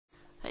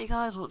Hey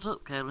guys, what's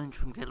up? CalebLynch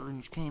from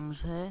CalebLynch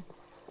Games here.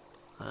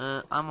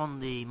 I'm on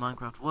the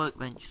Minecraft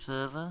Workbench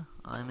server.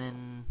 I'm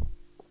in...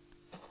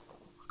 I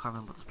can't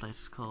remember what this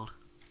place is called.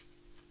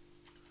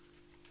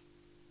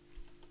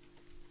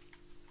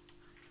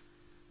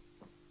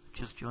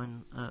 Just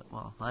joined...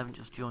 well, I haven't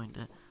just joined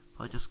it,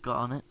 but I just got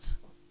on it.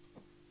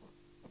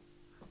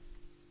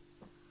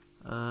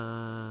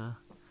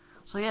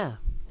 So yeah.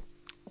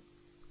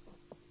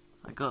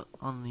 I got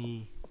on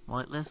the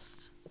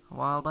whitelist a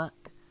while back.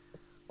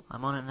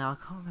 I'm on it now. I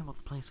can't remember what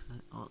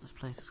this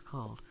place is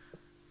called.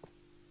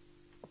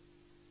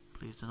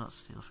 Please do not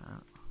steal from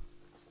it.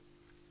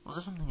 Was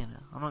there something in it?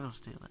 I'm not going to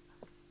steal it.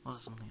 Was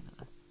there something in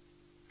it?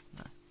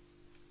 No.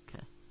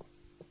 Okay.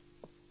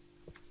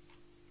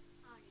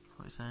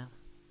 What are you saying?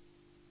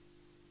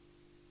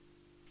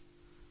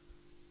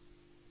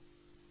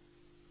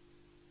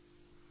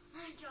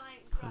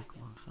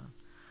 Pokemon fan.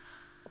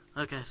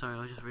 Okay, sorry,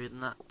 I was just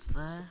reading that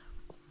there.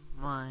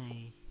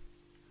 My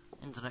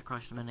internet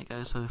crashed a minute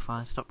ago, so if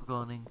I stop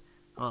recording,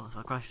 well, if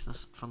I crash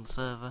this from the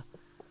server,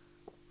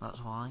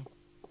 that's why.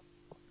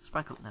 It's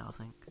back up now, I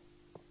think.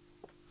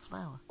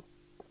 Flower.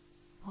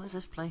 What is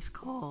this place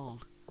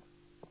called?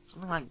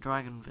 Something like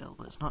Dragonville,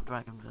 but it's not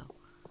Dragonville.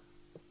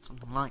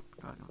 Something like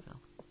Dragonville.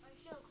 I'm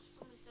sure because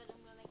somebody said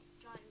I'm going to make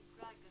a giant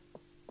dragon.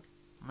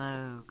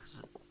 No, because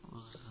it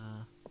was,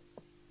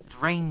 it's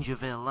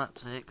Rangerville,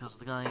 that's it, because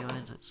the guy who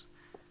owns it's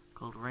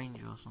called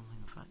Ranger or something,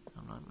 in fact.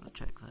 I'm not going to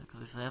check that,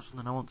 because if they have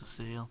something I want to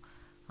steal,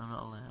 I'm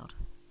not allowed.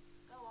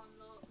 Go on,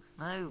 look.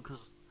 No,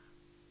 because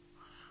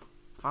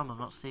I'm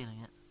not stealing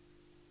it.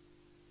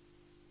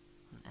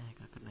 An egg,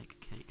 I could make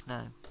a cake.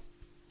 No.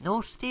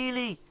 No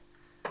stealing!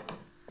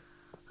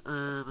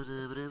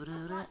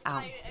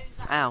 Ow.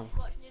 Ow.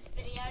 Watching this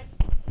video.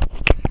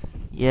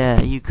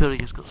 Yeah, you could have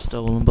just got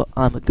stolen, but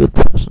I'm a good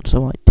person,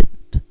 so I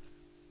didn't.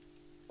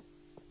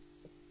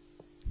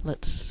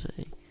 Let's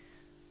see.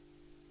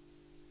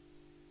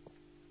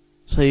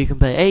 So you can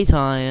pay 8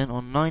 iron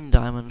on 9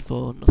 diamond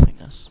for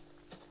nothingness.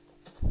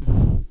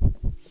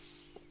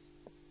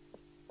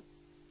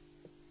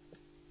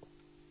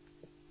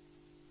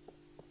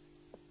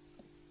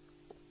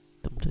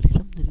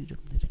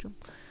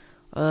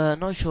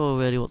 Not sure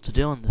really what to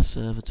do on this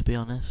server, to be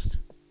honest.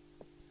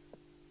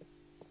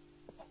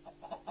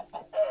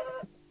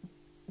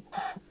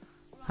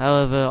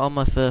 However, on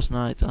my first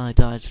night I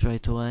died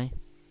straight away.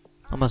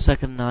 On my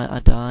second night I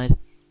died.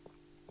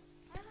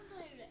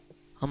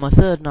 On my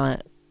third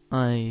night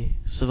I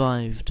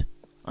survived.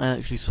 I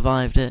actually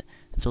survived it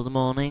until the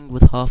morning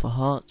with half a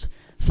heart.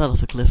 Fell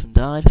off a cliff and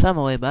died. Found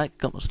my way back,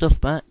 got my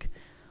stuff back,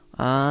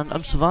 and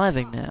I'm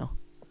surviving now.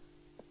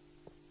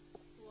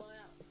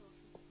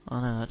 I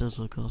know, that does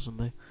look awesome,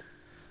 Boo.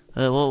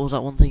 What was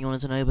that one thing you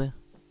wanted to know, Boo?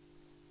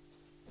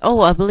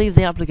 Oh, I believe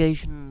the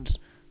applications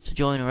to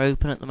join are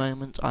open at the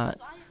moment.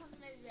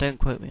 Don't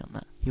quote me on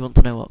that. You want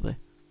to know what, Boo?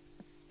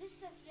 This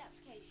says the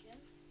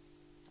application.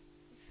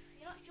 If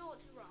you're not sure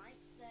what to write,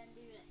 then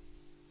do this.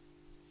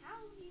 How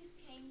you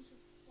came to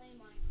play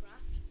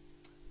Minecraft?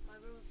 My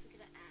brother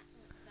figured it out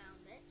and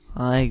found it.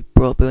 I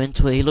brought Boo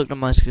into it. He looked at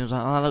my screen and was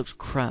like, oh, that looks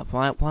crap.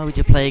 Why would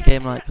you play a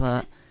game like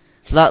that?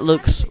 That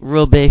looks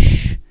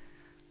rubbish.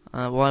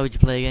 Why would you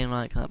play a game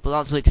like that? But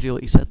that's literally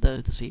what you said, though,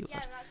 the C word.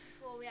 Yeah, that's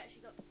before we actually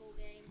got the full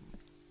game.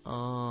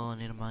 Oh, I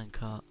need a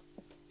minecart.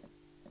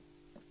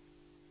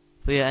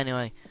 But yeah,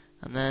 anyway,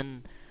 and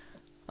then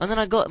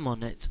I got him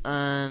on it,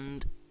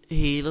 and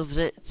he loved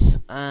it,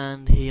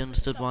 and he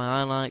understood why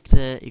I liked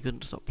it. He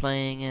couldn't stop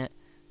playing it.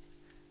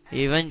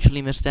 He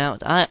eventually missed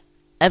out.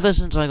 Ever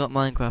since I got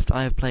Minecraft,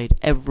 I have played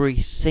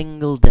every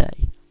single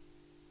day,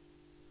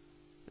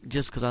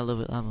 just because I love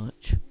it that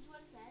much.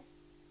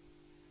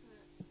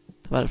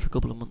 I've had it for a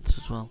couple of months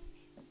as well.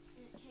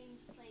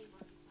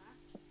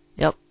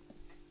 Yep.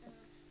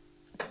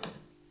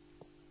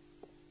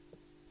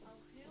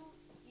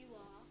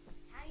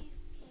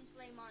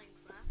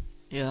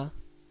 Yeah. And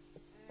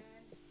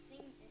it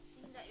seems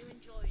that you're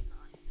enjoying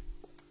life.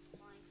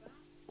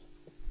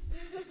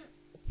 Minecraft.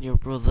 Your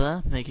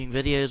brother, making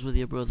videos with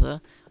your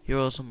brother, your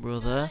awesome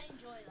brother, No, I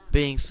enjoy that.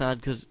 being sad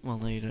because, well,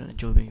 no, you don't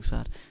enjoy being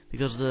sad,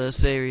 because the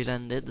series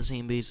ended, the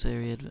C&B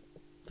series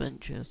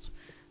adventures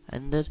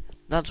ended.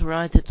 That's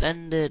right, it's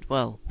ended.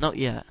 Well, not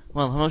yet.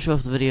 Well, I'm not sure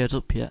if the video's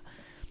up yet,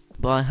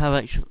 but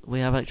we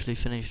have actually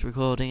finished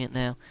recording it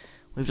now.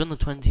 We've done the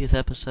 20th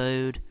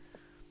episode.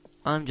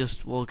 I'm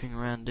just walking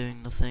around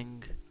doing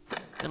nothing.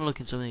 Gonna look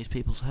in some of these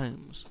people's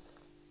homes.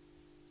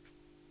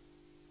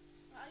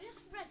 I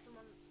just read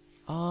someone.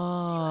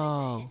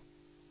 Oh.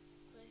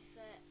 With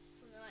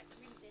something like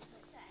read this,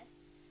 and it says,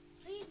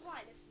 "Please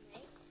write this to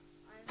me.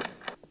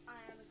 I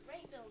am a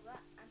great builder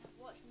and have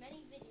watched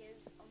many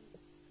videos on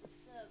the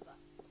server.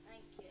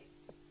 Thank you."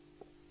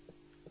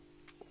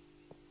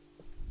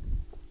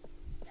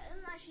 That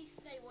doesn't actually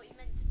say what you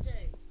meant to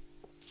do.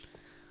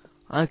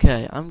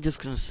 Okay, I'm just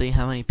gonna see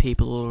how many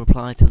people will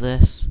reply to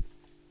this.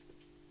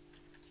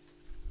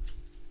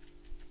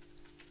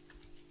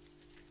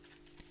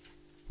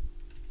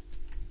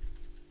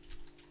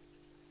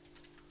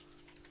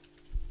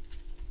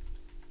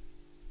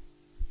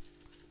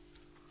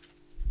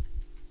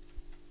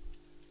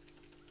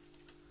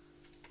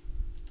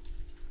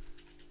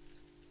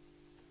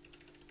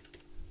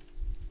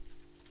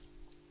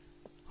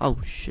 Oh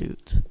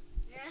shoot.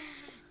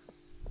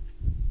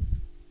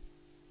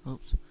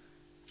 Oops.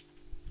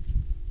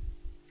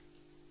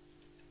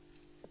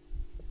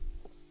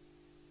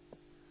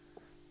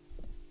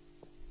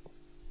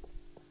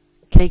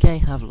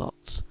 KK have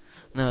lots.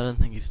 No, I don't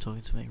think he's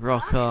talking to me.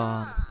 Rock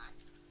on.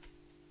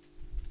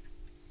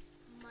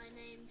 My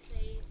name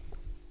says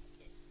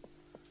it's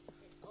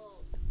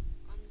all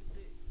on the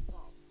boot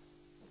bomb.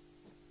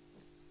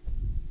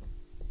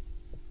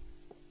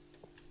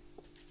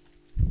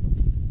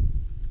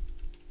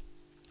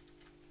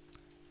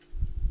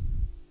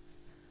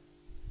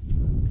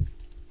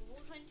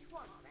 Wall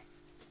 21 on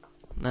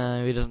it.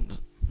 No, he doesn't.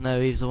 No,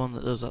 he's the one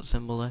that does that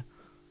symbol though.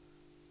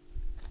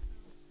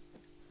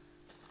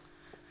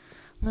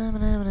 No, no,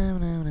 no, no,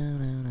 no, no,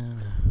 no,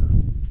 no.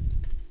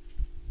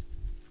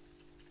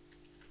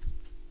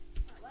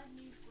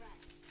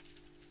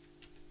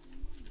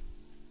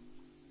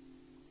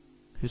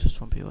 Who's this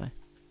swampy away?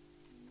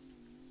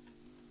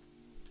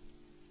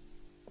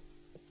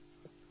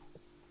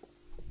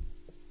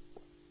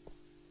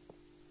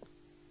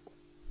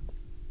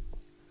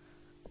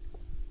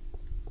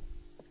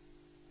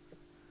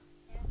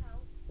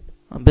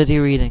 I'm busy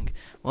reading.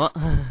 What?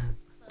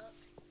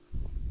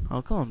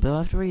 Oh, come on, Bill, I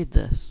have to read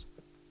this.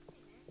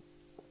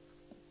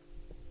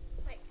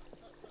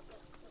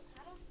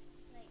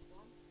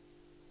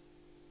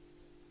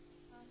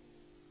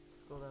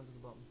 Scroll down to the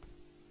bottom.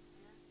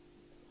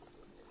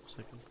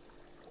 Second.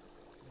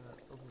 Up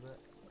a bit.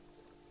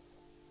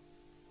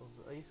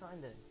 Are you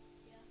signed in?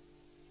 Yeah.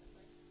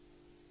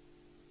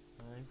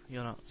 No,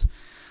 you're not.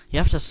 You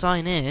have to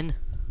sign in.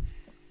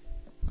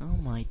 Oh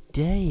my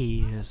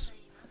days.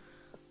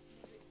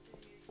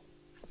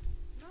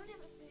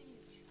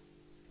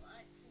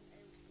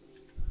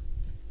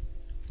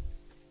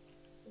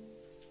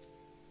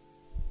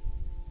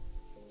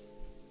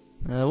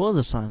 What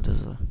other signs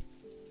is there?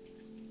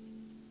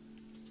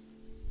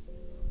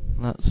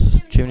 That's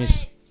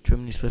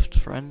Chimney Swift's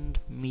friend,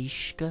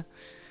 Mishka.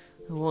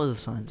 What other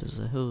signs is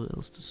there? Who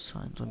else does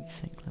signs? Let me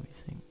think.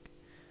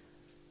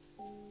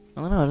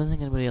 I don't know, I don't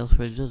think anybody else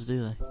really does,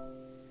 do they?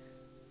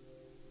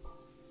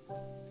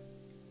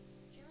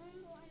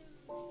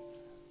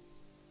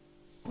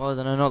 Well, I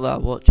don't know, not that I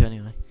watch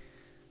anyway.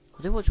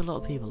 I do watch a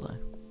lot of people though.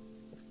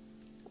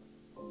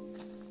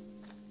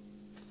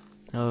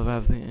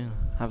 However,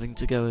 having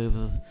to go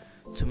over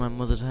to my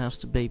mother's house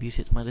to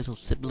babysit my little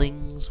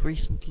siblings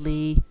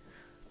recently.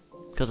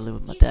 Because I live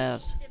with my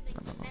dad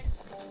and my mum.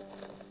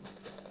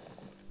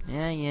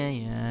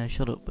 Yeah,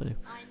 shut up, boo.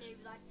 I knew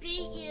I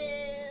beat you.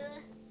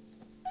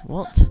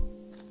 What?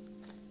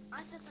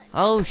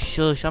 Oh,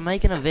 shush, I'm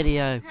making a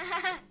video.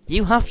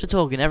 You have to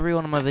talk in every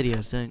one of my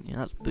videos, don't you?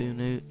 That's Boo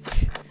Nooch.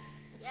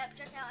 Yep,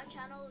 check out our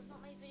channel. There's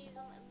not many videos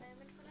on at the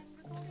moment, but I'm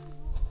recording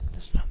more.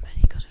 There's not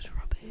many because it's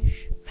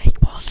rubbish.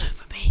 Make more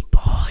Super Meat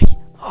Boy!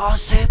 More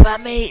Super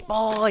Meat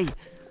Boy!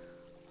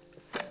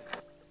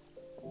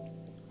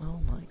 Oh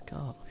my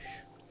gosh.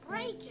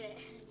 Break it.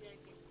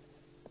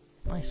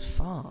 Nice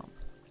farm.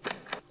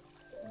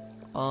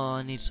 Oh,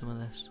 I need some of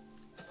this.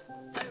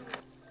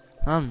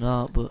 I'm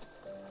not, but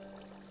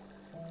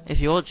if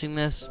you're watching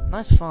this,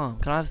 nice farm.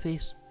 Can I have a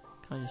piece?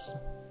 Can I just...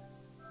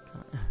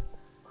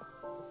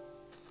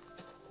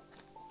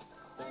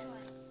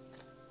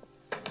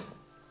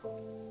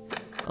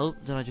 Oh,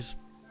 did I just...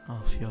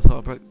 Oh, phew, I thought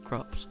I broke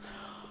crops.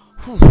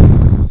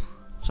 Whew.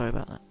 Sorry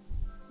about that.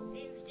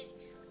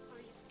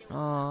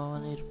 Oh, I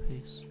need a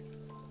piece.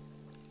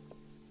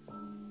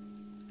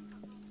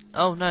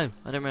 Oh no,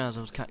 I didn't realise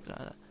I was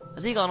cactus.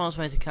 Has he got an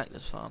automated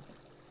cactus farm?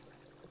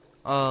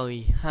 Oh,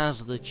 he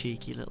has, the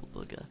cheeky little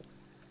bugger.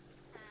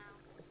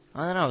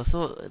 I don't know, I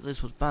thought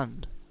this was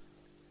banned.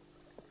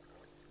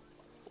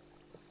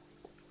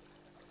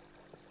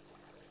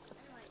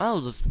 Oh,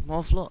 there's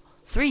more floor.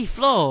 3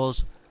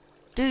 floors?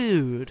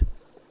 Dude!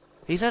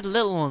 He said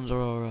little ones are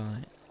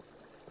alright.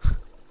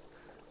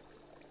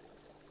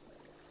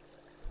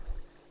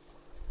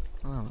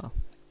 Oh well.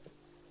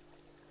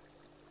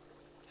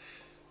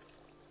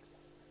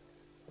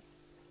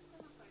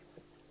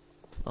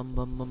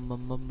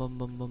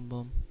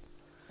 Bum.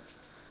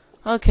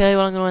 Okay,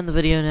 well I'm going to end the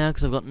video now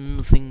because I've got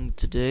nothing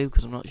to do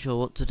because I'm not sure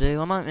what to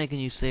do. I might make a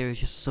new series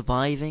just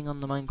surviving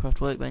on the Minecraft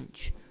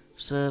Workbench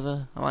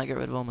server. I might get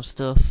rid of all my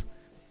stuff,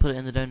 put it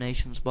in the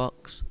donations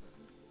box.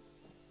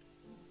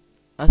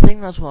 I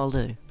think that's what I'll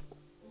do.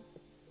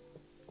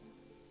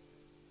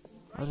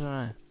 I don't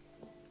know.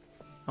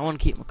 I want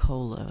to keep my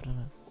coal though, I don't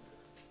know.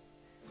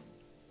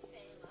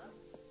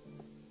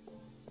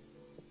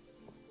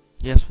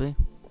 Yes, please.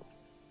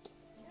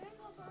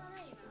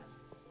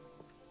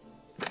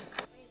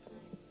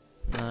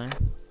 No.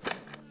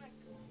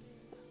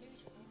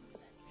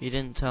 You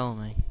didn't tell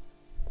me.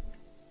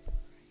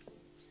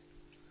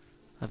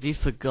 Have you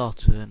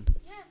forgotten?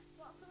 Yes,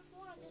 but I could have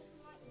sworn I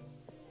didn't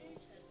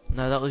like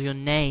No, that was your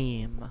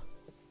name.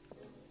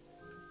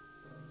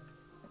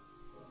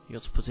 You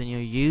got to put in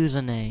your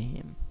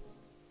username.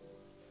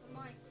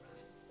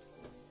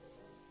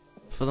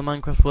 For the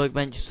Minecraft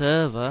Workbench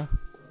server?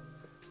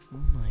 Oh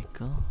my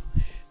gosh.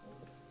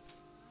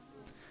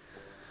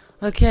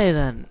 Okay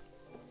then.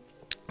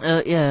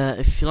 Yeah,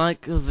 if you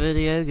like the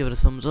video, give it a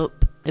thumbs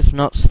up. If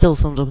not, still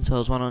thumbs up and tell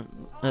us why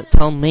not.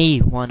 Tell me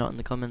why not in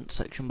the comment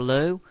section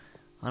below,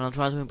 and I'll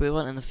try to improve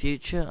it in the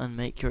future and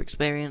make your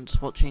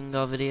experience watching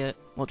my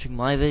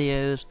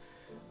videos,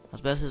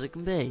 as best as it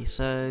can be.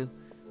 So,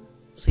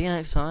 see you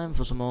next time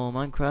for some more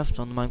Minecraft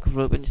on the Minecraft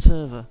Workbench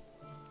server.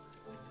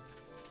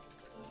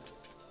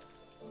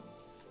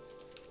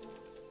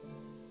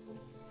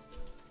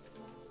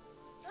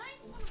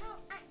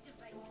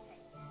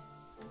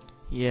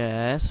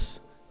 Yes,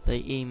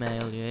 they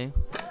email you.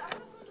 I haven't got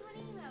an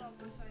email on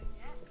my phone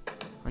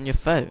yet. On your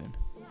phone?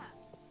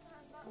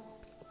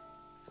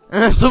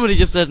 Yeah. Somebody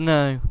just said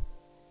no.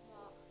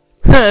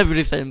 What?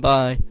 Everybody's saying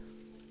bye.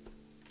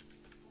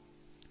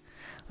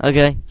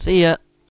 Okay, see ya.